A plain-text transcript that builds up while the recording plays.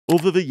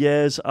Over the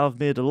years,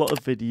 I've made a lot of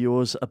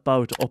videos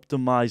about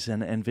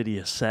optimizing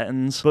Nvidia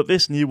settings, but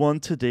this new one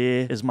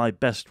today is my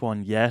best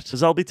one yet,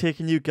 as I'll be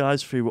taking you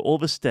guys through all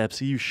the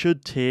steps you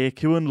should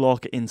take to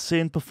unlock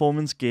insane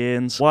performance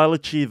gains while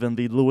achieving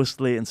the lowest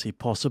latency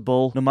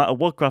possible. No matter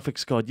what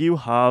graphics card you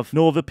have,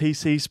 nor the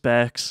PC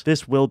specs,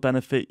 this will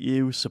benefit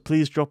you, so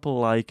please drop a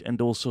like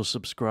and also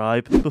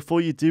subscribe. Before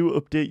you do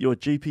update your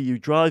GPU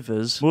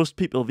drivers, most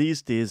people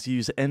these days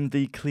use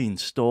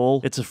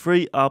NVcleanstall. It's a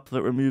free app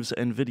that removes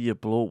Nvidia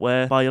bloatware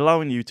by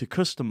allowing you to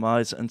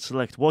customize and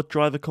select what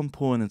driver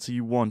components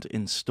you want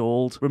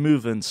installed,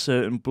 removing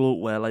certain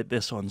bloatware like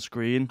this on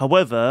screen.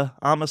 However,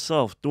 I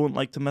myself don't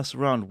like to mess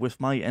around with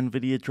my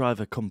Nvidia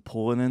driver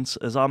components,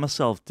 as I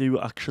myself do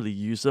actually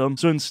use them.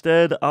 So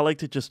instead, I like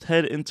to just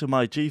head into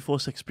my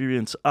GeForce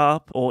Experience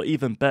app, or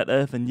even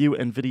better, the new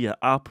Nvidia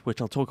app, which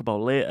I'll talk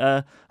about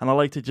later, and I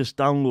like to just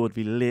download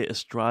the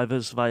latest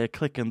drivers via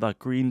clicking that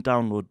green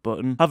download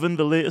button. Having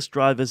the latest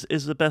drivers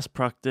is the best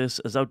practice,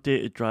 as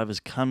outdated drivers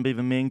can be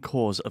the main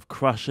cause of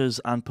crashes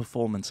and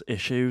performance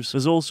issues.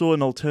 There's also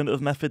an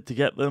alternative method to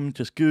get them.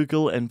 Just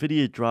Google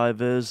Nvidia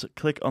drivers,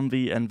 click on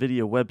the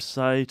Nvidia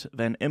website,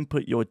 then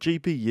input your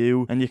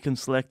GPU, and you can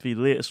select the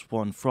latest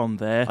one from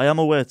there. I am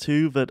aware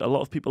too that a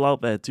lot of people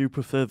out there do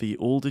prefer the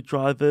older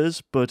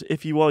drivers, but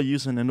if you are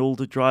using an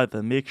older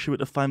driver, make sure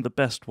to find the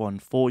best one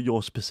for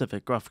your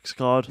specific graphics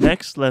card.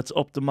 Next, let's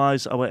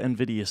optimize our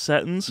Nvidia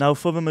settings. Now,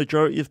 for the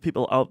majority of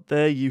people out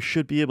there, you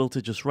should be able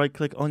to just right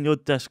click on your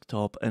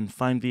desktop and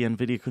find the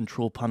Nvidia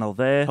control panel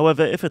there.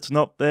 However, if it's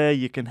not there,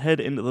 you can head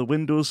into the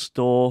Windows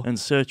Store and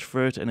search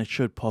for it and it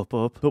should pop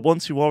up. But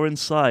once you are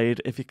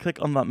inside, if you click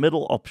on that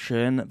middle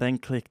option, then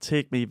click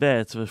Take Me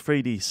There to the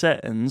 3D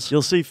settings,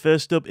 you'll see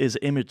first up is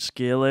image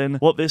scaling.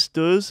 What this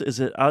does is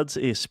it adds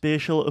a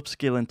spatial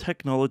upscaling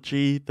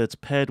technology that's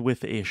paired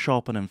with a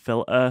sharpening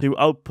filter to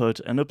output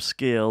an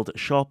upscaled,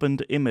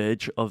 sharpened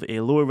image of a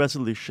lower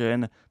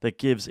resolution that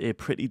gives a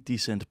pretty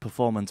decent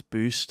performance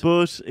boost.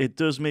 But it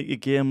does make your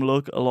game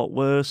look a lot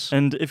worse,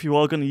 and if you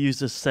are going to use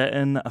this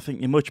setting, I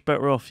think you're much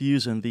better off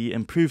using the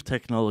improved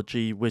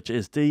technology, which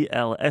is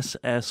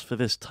DLSS, for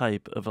this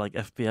type of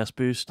FPS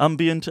boost.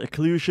 Ambient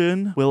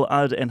Occlusion will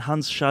add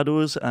enhanced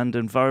shadows and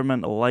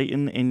environmental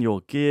lighting in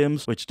your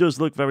games, which does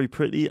look very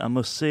pretty, I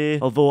must say,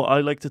 although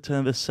I like to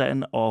turn this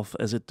setting off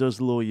as it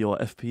does lower your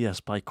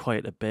FPS by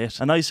quite a bit.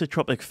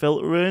 Anisotropic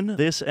Filtering,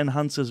 this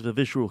enhances the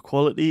visual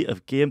quality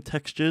of game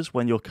textures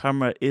when your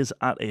camera is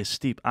at a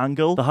steep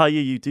angle. The higher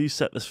you do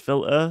set this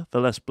filter, the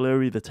less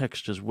blurry the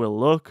textures will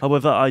look.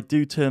 However, I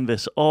do turn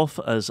this off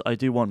as I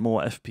do want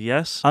more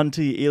FPS.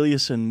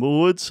 Anti-aliasing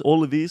modes,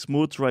 all of these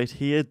modes right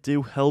here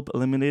do help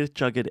eliminate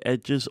jagged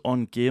edges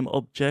on game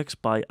objects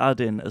by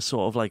adding a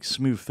sort of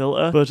smooth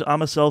filter, but I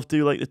myself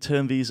do like to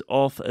turn these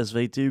off as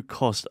they do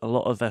cost a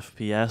lot of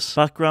FPS.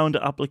 Background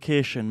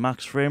application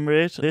max frame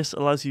rate, this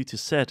allows you to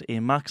set a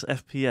max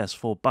FPS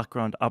for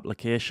background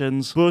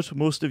applications, but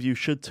most of you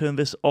should turn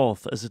this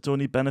off as it's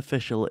only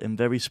beneficial in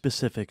very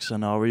specific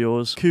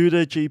scenarios.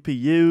 CUDA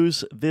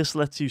GPUs, this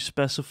lets you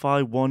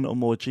specify one or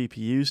more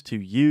GPUs to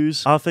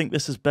use. I think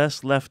this is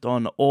best left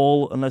on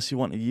all unless you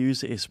want to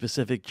use a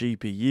specific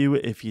GPU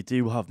if you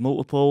do have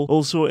multiple.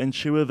 Also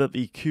ensure that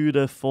the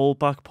CUDA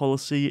fallback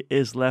policy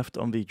is left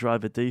on the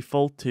driver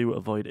default to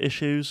avoid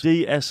issues.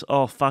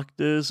 DSR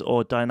factors,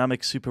 or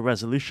dynamic super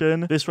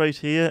resolution, this right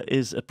here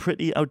is a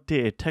pretty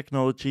outdated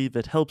technology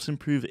that helps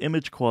improve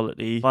image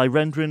quality by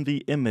rendering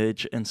the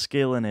image and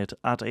scaling it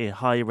at a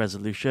high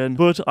resolution,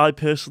 but I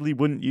personally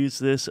wouldn't use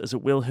this as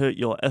it will hurt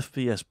your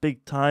FPS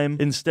big time.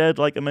 Instead,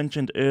 like I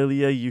mentioned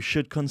earlier, you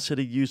should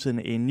consider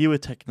using a newer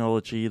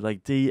technology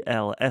like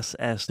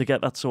DLSS to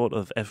get that sort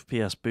of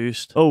FPS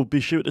boost. Oh, be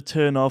sure to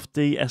turn off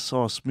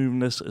DSR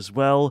smoothness as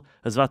well,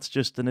 as that's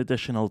just an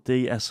additional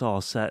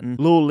DSR setting.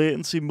 Low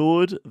latency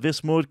mode,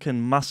 this mode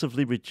can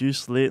massively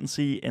reduce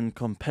latency in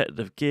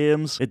competitive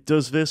games. It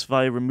does this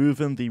via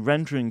removing the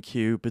rendering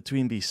queue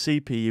between the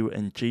CPU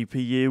and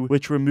GPU,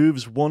 which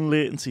removes one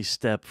latency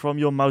step from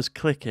your mouse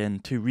clicking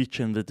to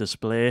reaching the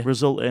display,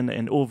 resulting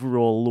in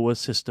overall lower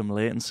system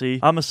latency.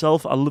 I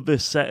myself, I love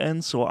this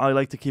setting, so I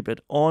like to keep it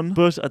on,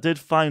 but I did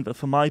find that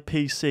for my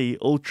PC,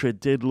 Ultra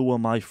did lower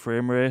my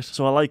frame rate,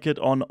 so I like it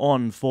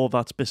on for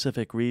that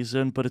specific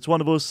reason, but it's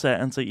one of those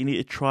settings that you need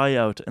to try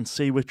out and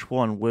see which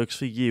one works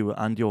for you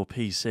and your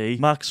PC.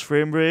 Max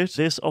frame rate,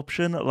 this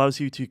option allows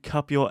you to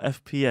cap your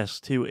FPS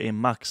to a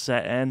max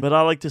setting, but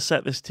I like to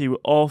set this to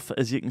off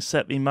as you can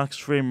set the max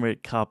frame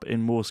rate cap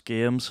in most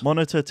games.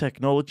 Monitor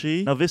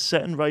technology, now this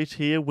setting right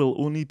here will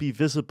only be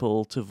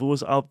visible to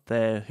those out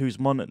there whose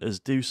monitors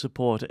do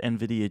support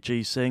Nvidia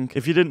GSync.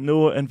 If you didn't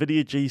know,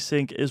 Nvidia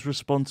GSync is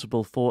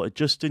responsible for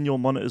adjusting your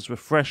monitor's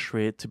refresh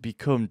rate to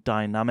become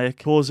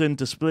dynamic, causing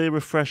display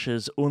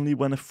refreshes only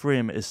when a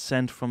frame is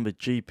sent from the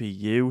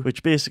GPU,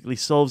 which basically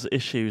solves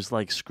issues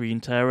like screen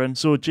tearing.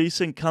 So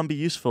GSync can be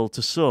useful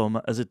to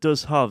some, as it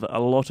does have a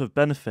lot of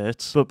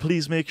benefits, but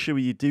please make sure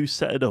you do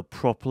set it up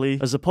properly,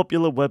 as a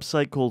popular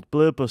website called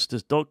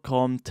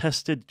blurbusters.com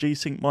tested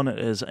G-Sync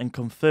monitors and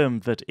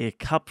confirmed that a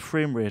capped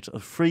frame rate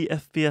of 3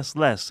 FPS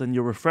less than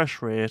your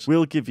refresh rate it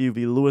will give you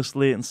the lowest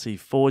latency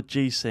for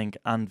GSync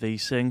and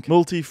VSync.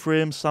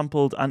 Multi-frame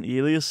sampled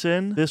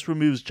anti-aliasing. This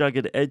removes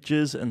jagged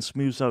edges and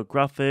smooths out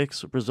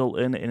graphics,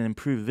 resulting in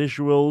improved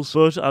visuals,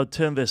 but I'll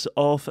turn this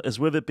off, as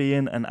with it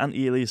being an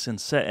anti-aliasing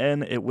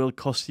setting, it will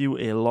cost you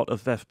a lot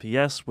of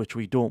FPS, which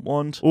we don't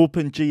want.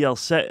 OpenGL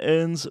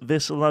Settings.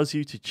 This allows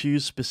you to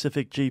choose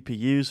specific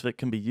GPUs that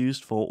can be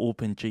used for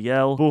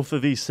OpenGL. Both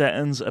of these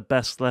settings are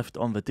best left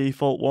on the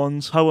default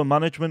ones. Power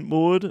Management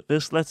Mode.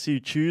 This lets you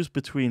choose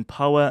between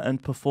power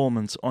and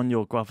performance on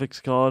your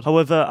graphics card.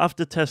 However,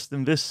 after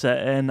testing this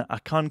setting, I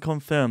can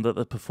confirm that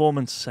the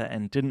performance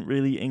setting didn't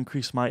really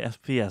increase my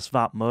FPS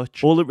that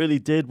much. All it really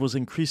did was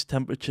increase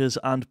temperatures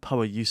and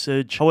power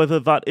usage. However,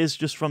 that is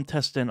just from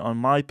testing on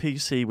my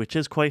PC, which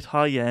is quite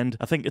high end.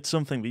 I think it's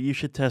something that you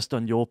should test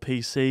on your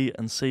PC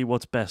and see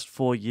what's best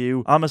for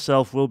you. I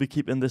myself will be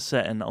keeping this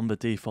setting on the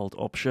default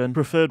option.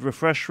 Preferred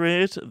refresh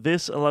rate.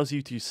 This allows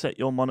you to set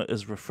your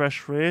monitor's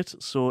refresh rate,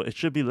 so it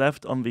should be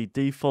left on the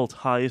default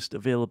highest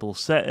available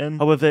setting.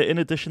 However, in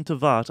addition to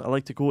that, I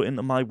like to go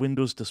into my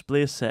Windows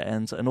display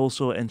settings and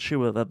also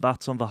ensure that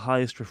that's on the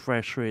highest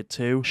refresh rate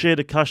too.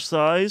 Shader cache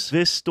size.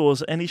 This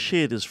stores any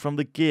shaders from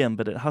the game,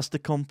 but it has to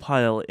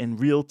compile in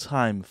real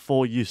time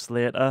for use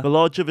later. The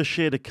larger the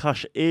shader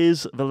cache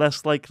is, the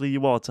less likely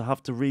you are to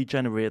have to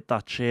regenerate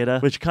that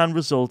shader, which can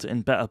result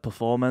in better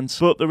performance.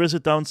 But there is a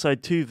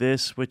downside to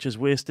this, which is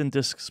wasting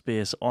disk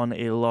space on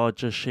a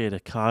larger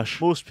shader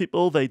cache. Most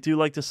people, they do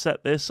like to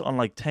set this on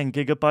like 10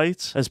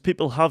 gigabytes, as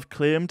people have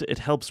claimed it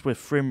helps with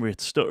frame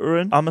rate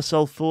stuttering. I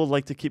myself though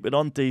like to keep it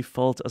on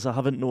default, as I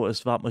haven't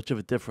noticed that much of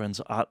a difference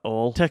at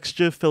all.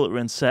 Texture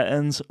filtering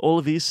settings. All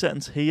of these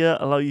settings here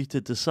allow you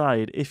to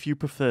decide if you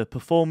prefer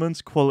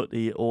performance,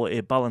 quality, or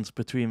a balance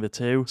between the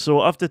two.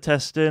 So after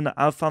testing,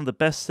 I've found the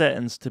best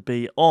settings to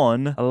be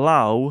on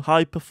allow,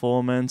 high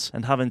performance,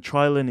 and having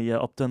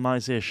trilinear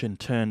optimization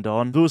turned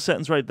on. Those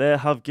settings right there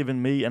have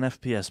given me an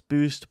FPS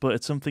boost, but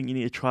it's something you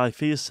need to try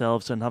for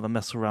yourselves and have a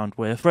mess around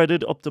with.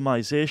 Threaded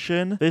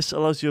optimization. This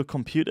allows your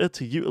computer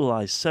to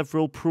utilize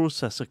several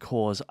processor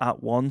cores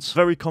at once.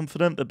 Very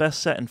confident the best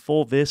setting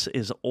for this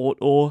is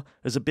auto,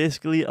 as it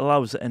basically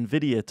allows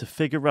Nvidia to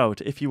figure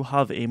out if you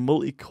have a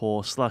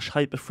multi-core /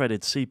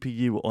 hyper-threaded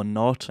CPU or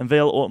not, and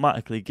they'll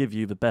automatically give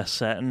you the best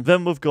setting.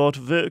 Then we've got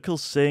vertical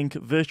sync,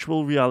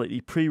 virtual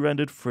reality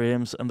pre-rendered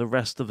frames, and the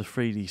rest of the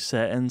 3D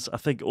settings. I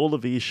think all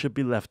of these should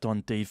be left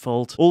on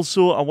default.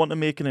 Also, I want to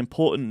make an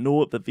important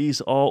note that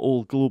these are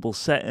all global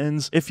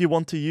settings. If you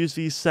want to use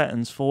these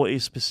settings for a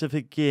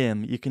specific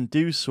game, you can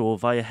do so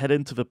via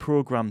heading to the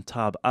program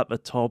tab at the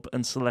top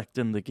and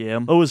selecting the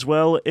game. Oh, as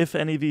well, if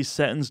any of these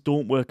settings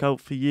don't work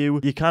out for you,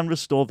 you can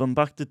restore them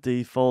back to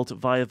default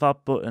via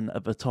that button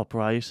at the top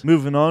right.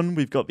 Moving on,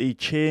 we've got the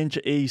change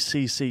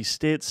ECC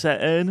State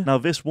setting. Now,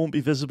 this won't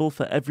be visible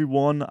for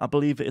everyone. I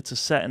believe it's a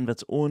setting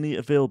that's only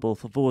available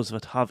for those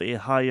that have a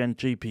high-end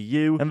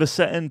GPU, and the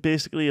setting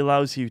basically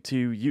allows you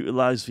to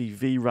utilize the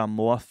VRAM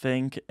more, I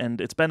think,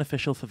 and it's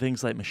beneficial for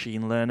things like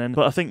machine learning,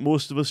 but I think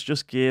most of us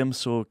just game,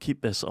 so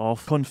keep this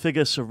off.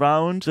 Configure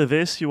surround. For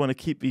this, you want to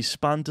keep the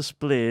span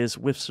displays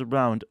with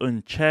surround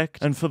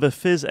unchecked, and for the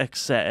PhysX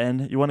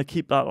setting, you want to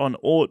keep that on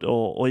auto,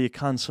 or you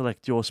can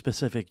select your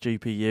specific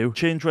GPU.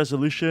 Change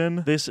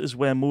resolution. This is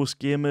where most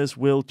gamers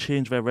will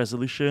change their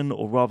resolution,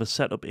 or rather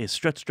set up a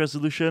stretched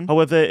resolution.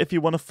 However, if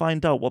you want to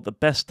find out what the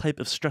best type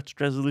of stretched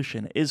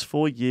resolution is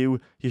for you,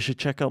 you should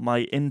check out my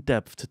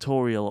in-depth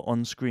tutorial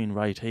on screen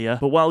right here.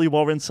 But while you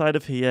are inside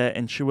of here,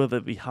 ensure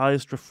that the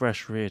highest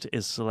refresh rate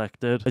is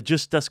selected.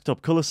 Adjust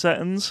desktop color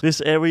settings.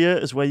 This area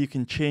is where you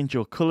can change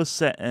your color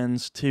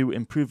settings to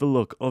improve the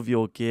look of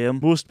your game.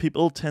 Most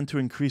people tend to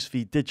increase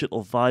the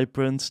digital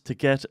vibrance to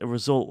get a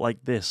result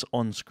like this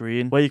on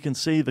screen, where you can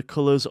see the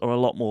colors are a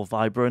lot more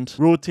vibrant.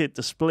 Rotate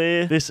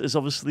display. This is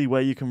obviously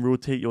where you can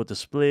rotate your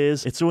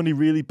displays. It's only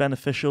really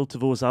beneficial to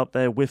those out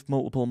there with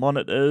multiple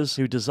monitors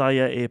who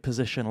desire a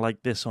position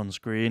like this on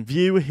screen.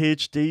 View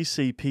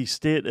HDCP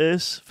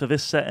Status. For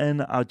this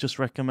setting, I just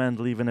recommend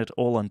leaving it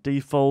all on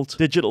default.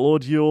 Digital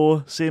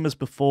audio, same as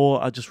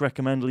before, I just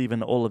recommend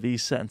leaving all of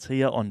these settings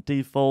here on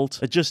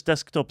default. Adjust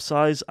desktop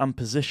size and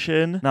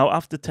position. Now,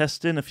 after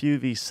testing a few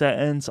of these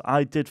settings,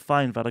 I did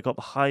find that I got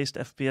the highest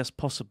FPS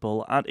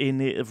possible at a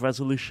native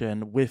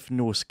resolution with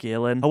no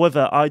scaling.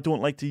 However, I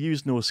don't like to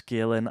use no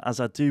scaling, as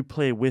I do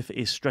play with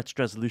a stretched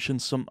resolution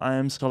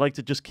sometimes, so I like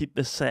to just keep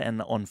this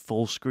setting on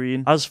full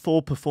screen. As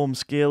for perform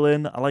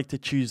scaling, I like to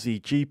choose the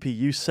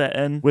GPU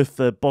setting with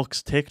the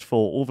box ticked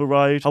for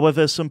override.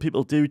 However, some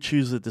people do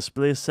choose the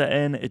display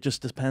setting. It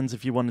just depends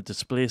if you want a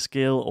display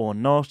scale or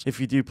not, if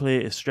you do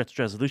play a stretched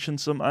resolution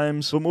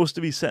sometimes. But most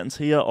of these settings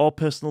here are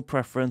personal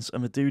preference,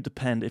 and they do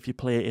depend if you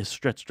play a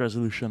stretched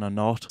resolution or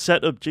not.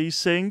 Set up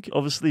G-Sync.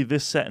 Obviously,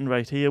 this setting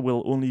right here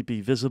will only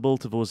be visible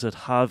to those that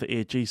have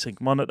a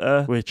G-Sync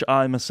monitor, which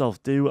I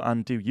myself do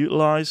and do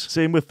utilize.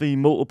 Same with the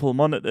multiple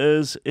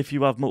monitors. If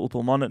you have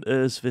multiple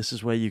monitors, this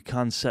is where you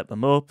can set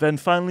them up. Then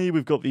finally,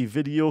 we've got the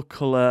video,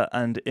 color,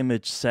 and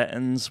image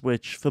settings,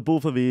 which for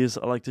both of these,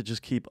 I like to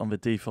just keep on the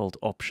default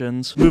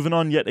options. Moving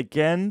on yet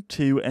again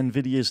to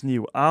Nvidia's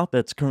new app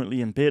that's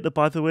currently in in beta,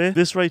 by the way.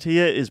 This right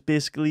here is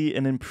basically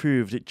an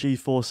improved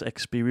GeForce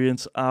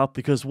Experience app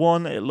because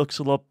 1, it looks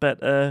a lot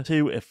better,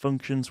 2, it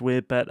functions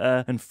way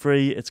better, and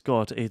 3, it's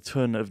got a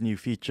ton of new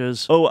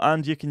features. Oh,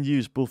 and you can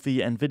use both the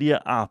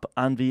Nvidia app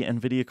and the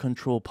Nvidia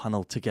control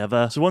panel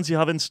together. So once you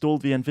have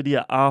installed the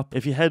Nvidia app,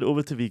 if you head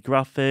over to the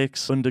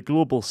graphics under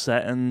global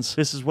settings,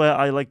 this is where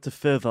I like to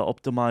further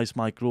optimize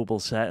my global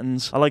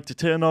settings. I like to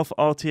turn off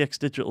RTX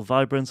digital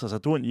vibrance as I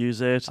don't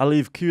use it. I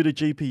leave CUDA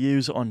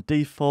GPUs on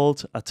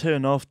default. I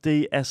turn off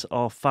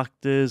DSR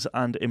factors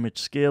and image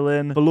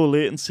scaling. For low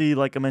latency,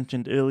 like I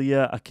mentioned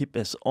earlier, I keep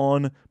this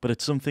on, but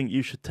it's something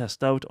you should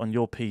test out on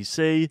your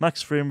PC.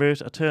 Max frame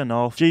rate, I turn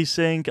off.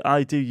 G-Sync,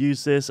 I do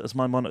use this as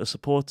my monitor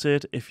supports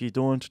it. If you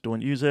don't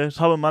use it.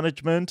 Power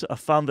management, I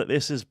found that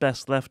this is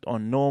best left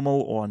on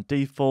normal or on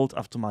default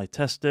after my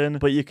testing,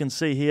 but you can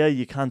see here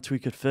you can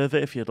tweak it further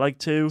if you'd like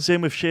to.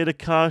 Same with shader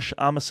cache,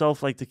 I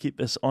myself like to keep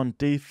this on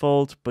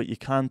default, but you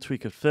can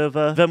tweak it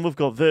further. Then we've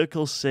got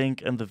vertical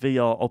sync and the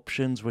VR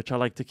options, which I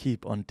like to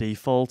keep on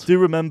default. Do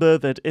remember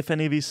that if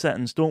any of these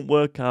settings don't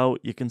work out,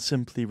 you can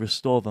simply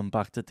restore them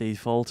back to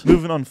default.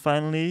 Moving on,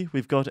 finally,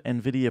 we've got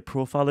Nvidia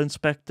Profile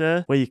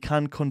Inspector, where you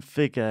can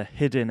configure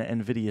hidden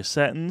Nvidia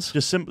settings.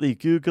 Just simply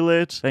Google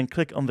it, then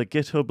click on the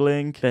GitHub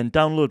link, then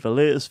download the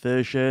latest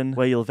version,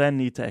 where you'll then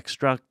need to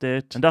extract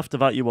it, and after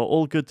that you are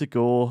all good to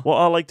go. What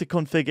I like to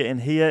configure in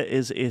here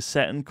is a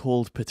setting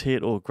called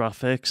Potato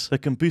Graphics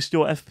that can boost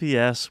your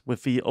FPS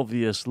with the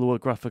obvious lower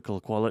graphical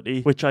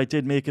quality, which I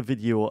did make a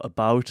video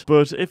about.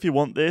 But if you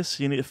want this,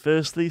 you need to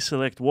firstly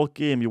select what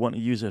game you want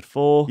to use it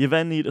for. You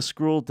then need to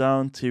scroll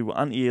down to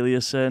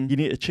anti-aliasing. You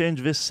need to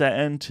change this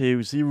setting to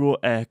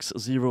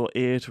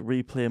 0x08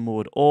 replay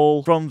mode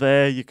all. From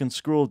there you can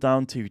scroll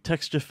down to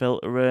texture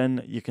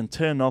filtering. You can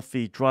turn off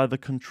the driver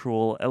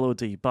control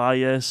LOD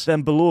bias.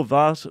 Then below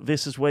that,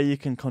 this is where you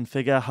can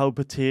configure how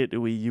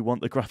potatoey you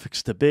want the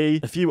graphics to be.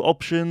 A few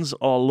options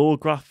are low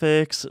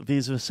graphics.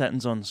 These are the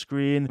settings on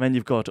screen. Then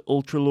you've got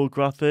ultra low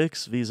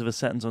graphics. These are the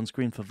settings on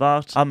screen for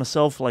that. I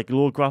myself like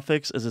low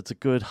graphics as it's a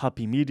good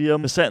happy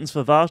medium. The settings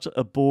for that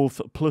are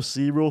both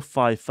 +0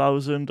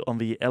 5000 on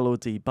the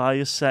LOD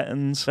bias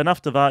settings. Then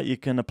after that you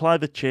can apply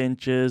the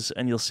changes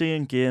and you'll see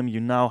in game you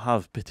now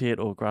have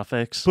potato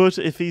graphics. But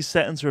if these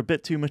settings are a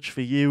bit too much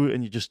for you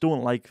and you just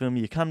don't like them,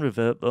 you can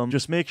revert them.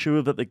 Just make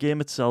sure that the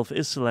game itself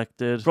is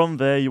selected. From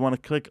there you want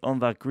to click on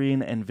that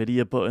green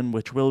Nvidia button,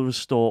 which will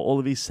restore all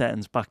of these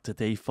settings back to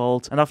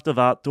default. And after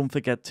that, don't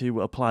forget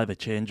to apply the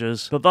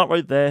changes. But that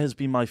right there has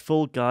been my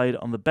full guide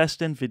on the best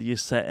Nvidia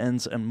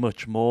settings and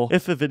much more.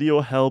 If the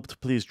video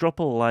helped, please drop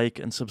a like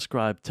and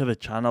subscribe to the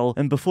channel.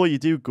 And before you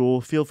do go,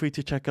 feel free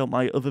to check out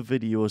my other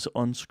videos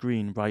on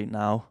screen right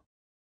now.